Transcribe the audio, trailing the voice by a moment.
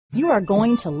You are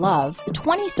going to love the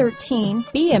 2013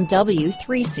 BMW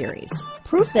 3 Series.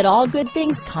 Proof that all good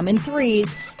things come in threes,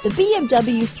 the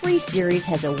BMW 3 Series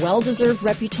has a well-deserved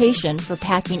reputation for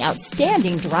packing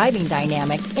outstanding driving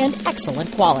dynamics and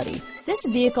excellent quality. This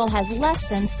vehicle has less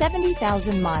than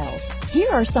 70,000 miles. Here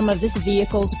are some of this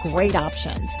vehicle's great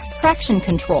options: traction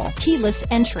control, keyless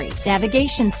entry,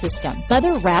 navigation system,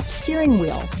 leather-wrapped steering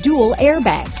wheel, dual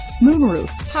airbags, moonroof,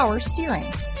 power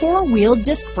steering, four-wheel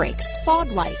disc brakes, fog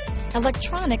lights,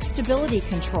 electronic stability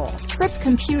control, trip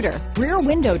computer, rear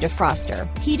window defroster,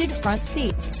 heated front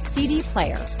seats, CD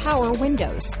player, power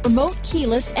windows, remote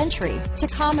keyless entry,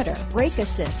 tachometer, brake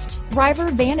assist, driver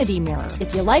vanity mirror.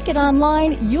 If you like it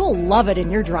online, you'll love it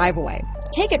in your driveway.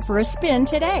 Take it for a spin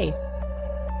today.